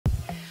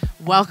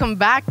Welcome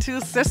back to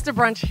Sister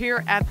Brunch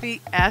here at the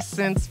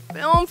Essence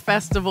Film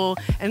Festival.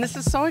 And this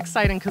is so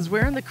exciting because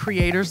we're in the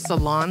Creators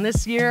Salon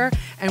this year,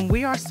 and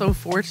we are so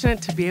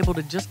fortunate to be able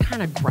to just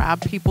kind of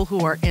grab people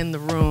who are in the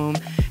room.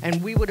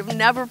 And we would have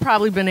never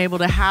probably been able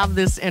to have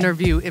this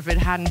interview if it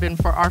hadn't been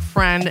for our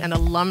friend and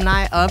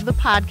alumni of the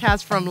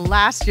podcast from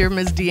last year,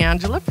 Ms.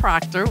 D'Angela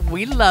Proctor.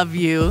 We love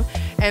you.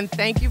 And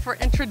thank you for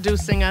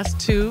introducing us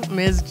to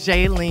Ms.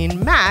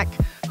 Jalene Mack,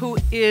 who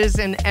is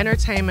an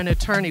entertainment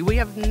attorney. We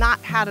have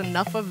not had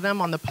enough of them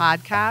on the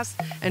podcast,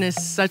 and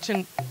it's such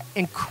an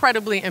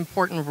incredibly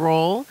important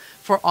role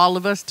for all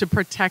of us to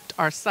protect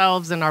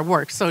ourselves and our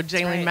work. So,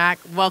 Jalene Mack,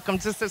 welcome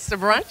to Sister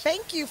Brunch.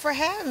 Thank you for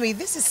having me.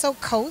 This is so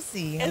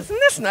cozy. Isn't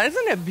this nice?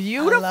 Isn't it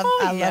beautiful?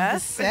 I love the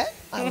set.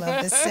 I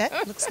love the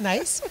set. Looks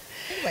nice.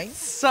 Anyway.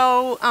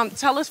 So,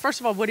 tell us,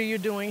 first of all, what are you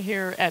doing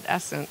here at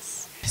Essence?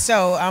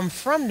 So I'm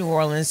from New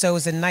Orleans, so it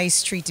was a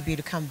nice treat to be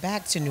able to come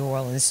back to New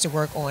Orleans to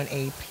work on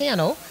a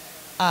panel.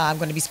 I'm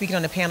going to be speaking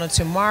on a panel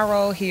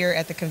tomorrow here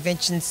at the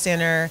Convention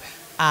Center,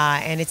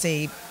 and it's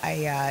a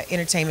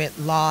entertainment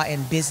law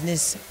and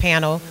business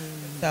panel.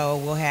 So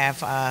we'll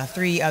have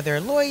 3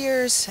 other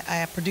lawyers,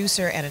 a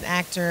producer, and an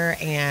actor,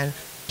 and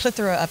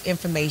plethora of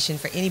information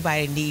for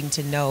anybody needing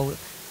to know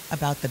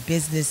about the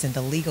business and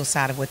the legal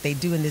side of what they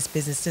do in this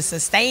business to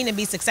sustain and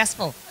be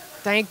successful.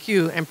 Thank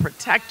you, and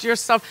protect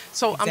yourself.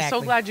 So Exactly. I'm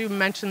so glad you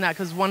mentioned that,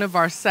 because one of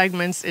our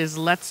segments is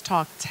Let's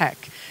Talk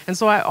Tech. And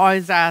so I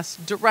always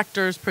ask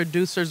directors,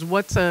 producers,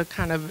 what's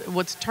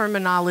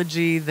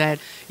terminology that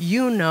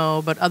you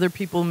know, but other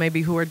people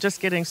maybe who are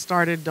just getting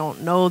started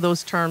don't know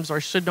those terms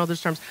or should know those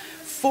terms,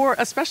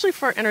 especially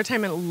for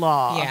entertainment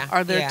law. Yeah,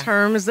 Are there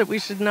terms that we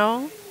should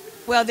know?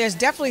 Well, there's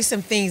definitely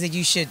some things that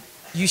you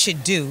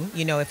should do,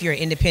 if you're an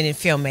independent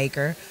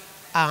filmmaker.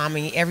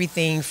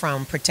 Everything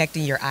from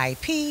protecting your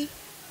IP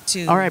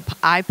to... All right,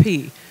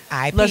 IP.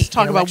 Let's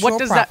talk about what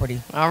does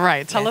property. All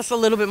right, tell us a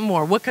little bit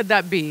more. What could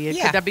that be?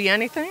 Could that be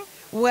anything?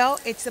 Well,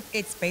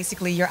 it's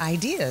basically your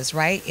ideas,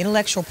 right?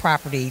 Intellectual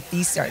property.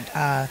 These are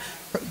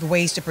the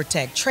ways to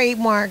protect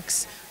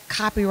trademarks,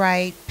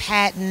 copyright,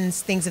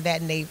 patents, things of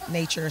that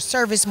nature,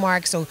 service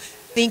marks. So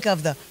think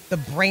of the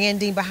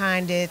branding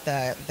behind it,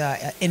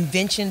 the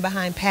invention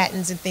behind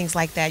patents and things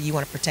like that. You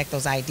want to protect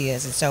those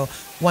ideas. And so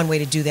one way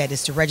to do that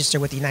is to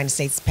register with the United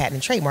States Patent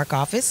and Trademark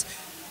Office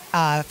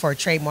for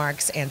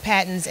trademarks and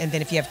patents. And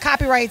then if you have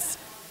copyrights,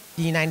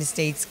 the United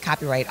States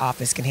Copyright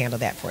Office can handle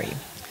that for you.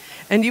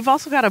 And you've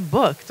also got a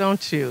book,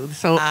 don't you?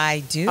 So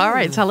I do. All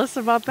right, tell us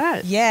about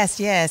that. Yes.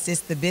 It's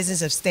The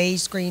Business of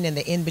Stage, Screen, and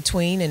the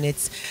In-Between. And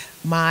it's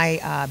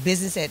my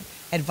business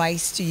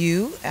advice to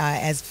you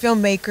as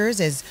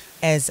filmmakers,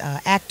 as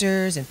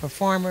actors and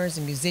performers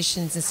and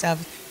musicians and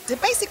stuff, to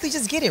basically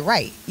just get it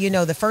right,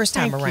 the first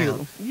time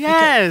around.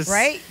 Yes.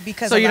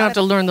 Because so you don't have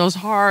to learn those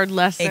hard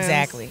lessons.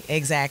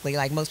 Exactly.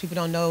 Like most people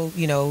don't know,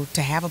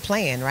 to have a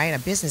plan, right? A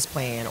business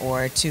plan,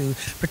 or to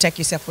protect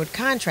yourself with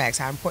contracts,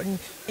 how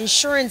important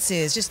insurance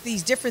is, just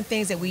these different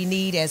things that we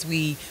need as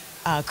we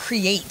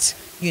create,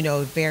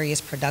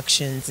 various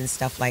productions and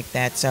stuff like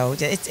that. So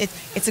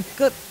it's a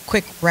good,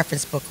 quick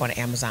reference book on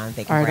Amazon.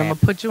 They can All right, grab. I'm going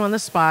to put you on the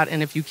spot,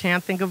 and if you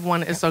can't think of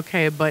one, it's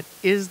okay. But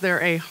is there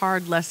a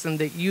hard lesson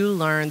that you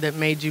learned that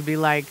made you be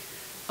like,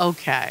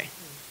 okay,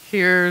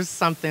 here's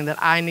something that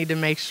I need to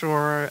make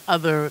sure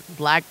other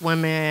Black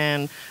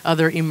women,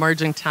 other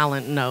emerging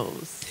talent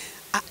knows?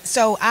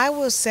 So I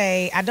will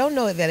say, I don't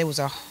know that it was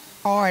a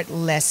hard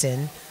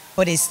lesson,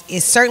 but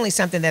it's certainly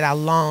something that I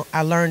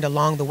learned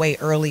along the way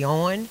early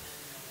on.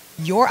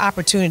 Your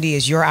opportunity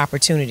is your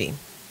opportunity.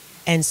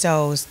 And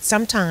so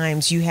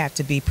sometimes you have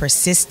to be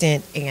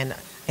persistent and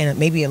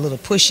maybe a little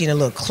pushy and a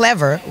little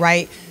clever,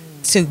 right,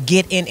 to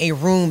get in a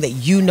room that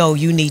you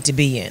need to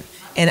be in.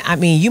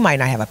 And you might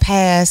not have a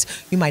pass,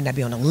 you might not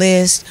be on a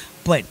list,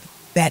 but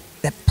that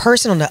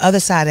person on the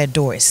other side of that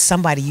door is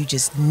somebody you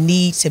just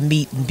need to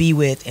meet and be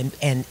with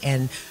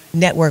and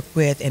network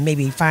with, and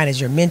maybe find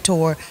as your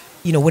mentor.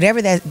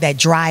 Whatever that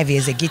drive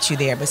is that gets you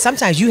there. But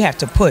sometimes you have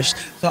to push.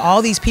 So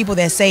all these people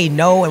that say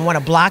no and want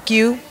to block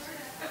you,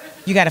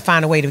 you got to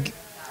find a way to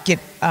get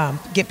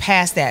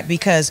past that,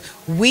 because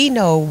we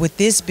know with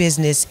this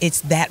business, it's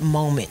that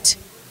moment.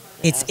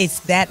 It's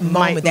that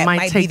moment that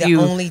might be the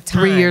only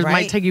time. 3 years, right?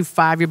 might take you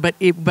 5 years, but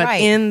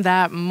in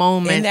that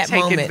moment,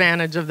 take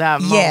advantage of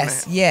that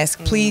moment. Yes,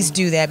 please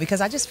do that,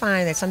 because I just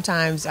find that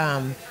sometimes,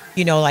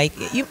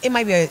 it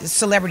might be a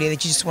celebrity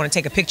that you just want to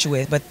take a picture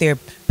with, but there are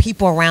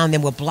people around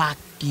them will block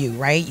you,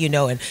 right?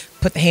 And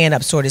put the hand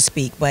up, so to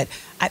speak. But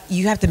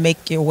you have to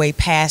make your way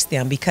past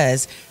them,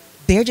 because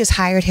they're just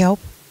hired help.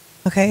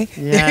 Okay.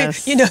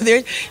 Yes.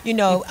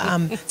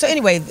 So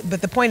anyway,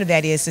 but the point of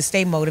that is to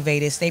stay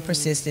motivated, stay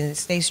persistent,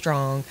 stay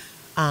strong,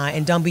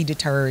 and don't be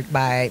deterred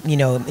by,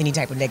 any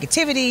type of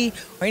negativity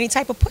or any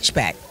type of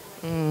pushback.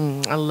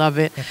 I love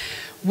it.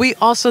 We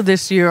also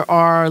this year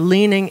are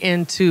leaning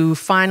into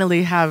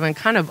finally having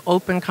kind of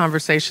open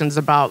conversations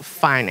about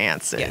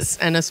finances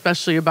and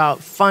especially about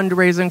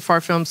fundraising for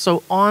our films.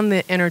 So on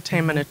the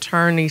entertainment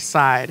attorney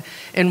side,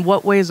 in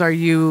what ways are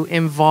you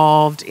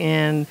involved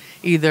in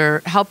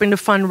either helping to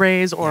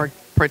fundraise or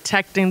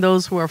protecting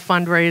those who are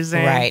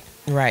fundraising?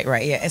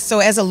 Right. Yeah. So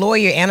as a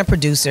lawyer and a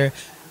producer,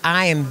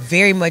 I am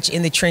very much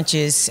in the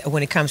trenches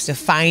when it comes to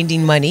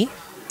finding money,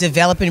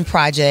 developing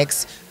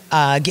projects,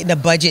 getting a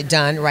budget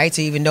done, right?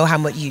 So you even know how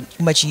much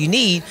you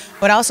need,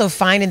 but also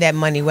finding that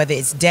money, whether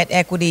it's debt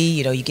equity,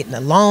 you're getting a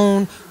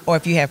loan, or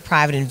if you have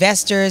private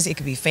investors, it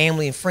could be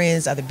family and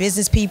friends, other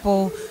business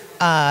people.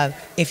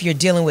 If you're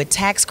dealing with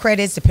tax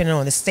credits, depending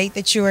on the state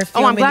that you're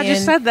filming I'm glad you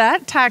said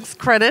that. Tax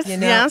credits,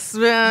 yes.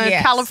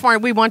 California,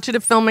 we want you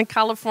to film in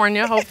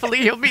California.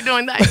 Hopefully you'll be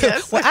doing that,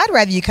 yes. Well, I'd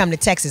rather you come to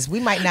Texas.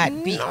 We might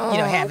not be,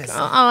 having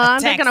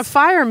they're going to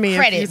fire me.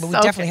 Credit, but we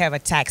definitely have a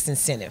tax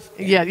incentive.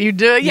 Yeah, you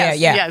do? Yes,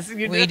 yes,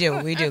 you do.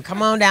 We do.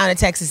 Come on down to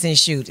Texas and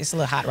shoot. It's a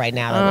little hot right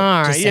now.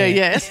 All right,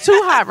 yeah. It's too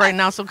hot right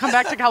now, so come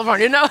back to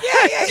California.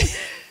 Yeah.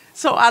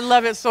 So I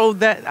love it. So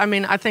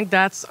I think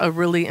that's a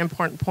really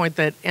important point,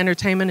 that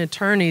entertainment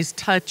attorneys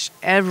touch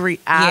every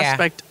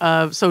aspect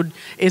of, so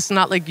it's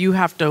not like you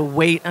have to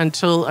wait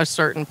until a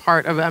certain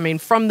part of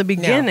it. From the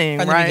beginning,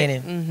 from right? The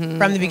beginning.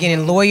 From the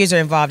beginning, lawyers are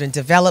involved in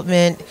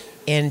development,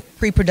 in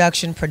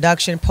pre-production,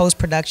 production,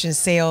 post-production,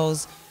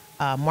 sales,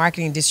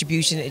 marketing,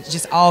 distribution. It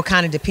just all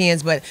kind of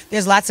depends, but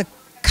there's lots of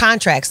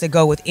contracts that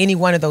go with any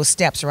one of those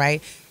steps,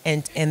 right?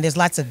 And there's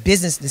lots of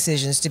business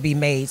decisions to be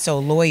made. So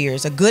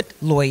lawyers, a good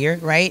lawyer,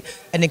 right?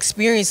 An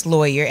experienced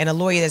lawyer, and a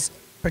lawyer that's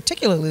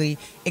particularly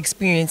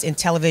experienced in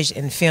television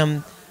and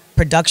film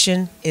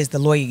production is the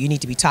lawyer you need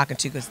to be talking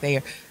to, because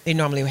they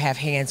normally have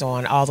hands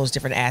on all those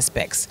different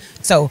aspects.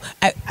 So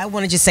I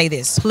want to just say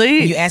this.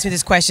 Please. You asked me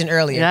this question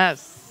earlier.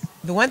 Yes.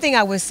 The one thing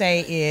I would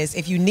say is,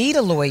 if you need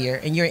a lawyer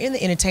and you're in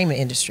the entertainment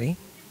industry,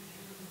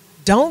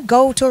 don't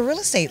go to a real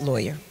estate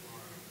lawyer.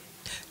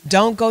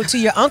 Don't go to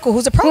your uncle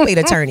who's a probate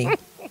attorney.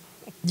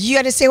 You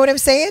understand what I'm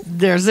saying?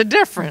 There's a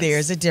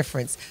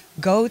difference.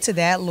 Go to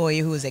that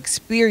lawyer who is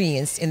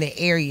experienced in the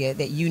area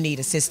that you need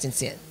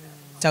assistance in.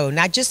 So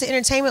not just the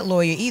entertainment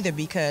lawyer either,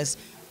 because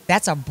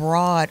that's a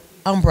broad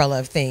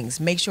umbrella of things.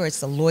 Make sure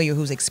it's a lawyer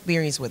who's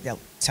experienced with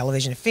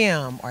television,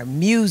 film, or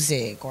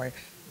music, or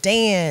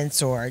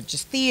dance, or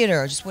just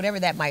theater, or just whatever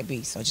that might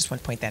be. So I just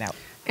want to point that out.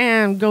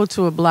 And go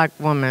to a black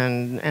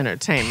woman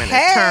entertainment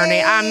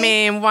attorney.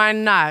 Why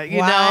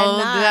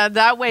not?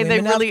 That way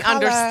Women they really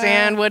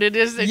understand what it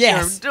is that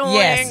you're doing.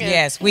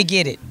 Yes, we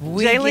get it.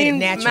 Jalene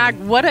Mack,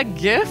 what a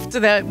gift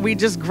that we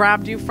just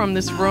grabbed you from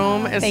this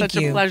room. It's such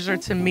a pleasure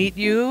to meet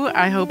you.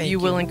 I hope you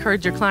will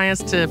encourage your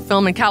clients to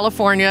film in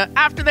California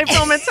after they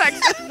film in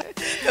Texas.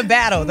 The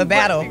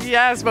battle.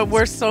 Yes, but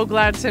we're so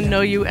glad to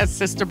know you at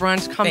Sister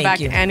Brunch. Come back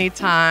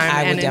anytime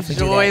and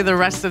enjoy the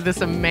rest of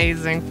this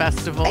amazing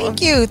festival.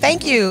 Thank you.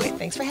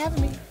 Thanks for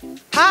having me.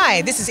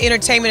 Hi, this is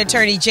entertainment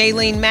attorney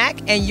Jalene Mack,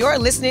 and you're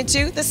listening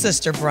to The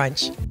Sister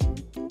Brunch.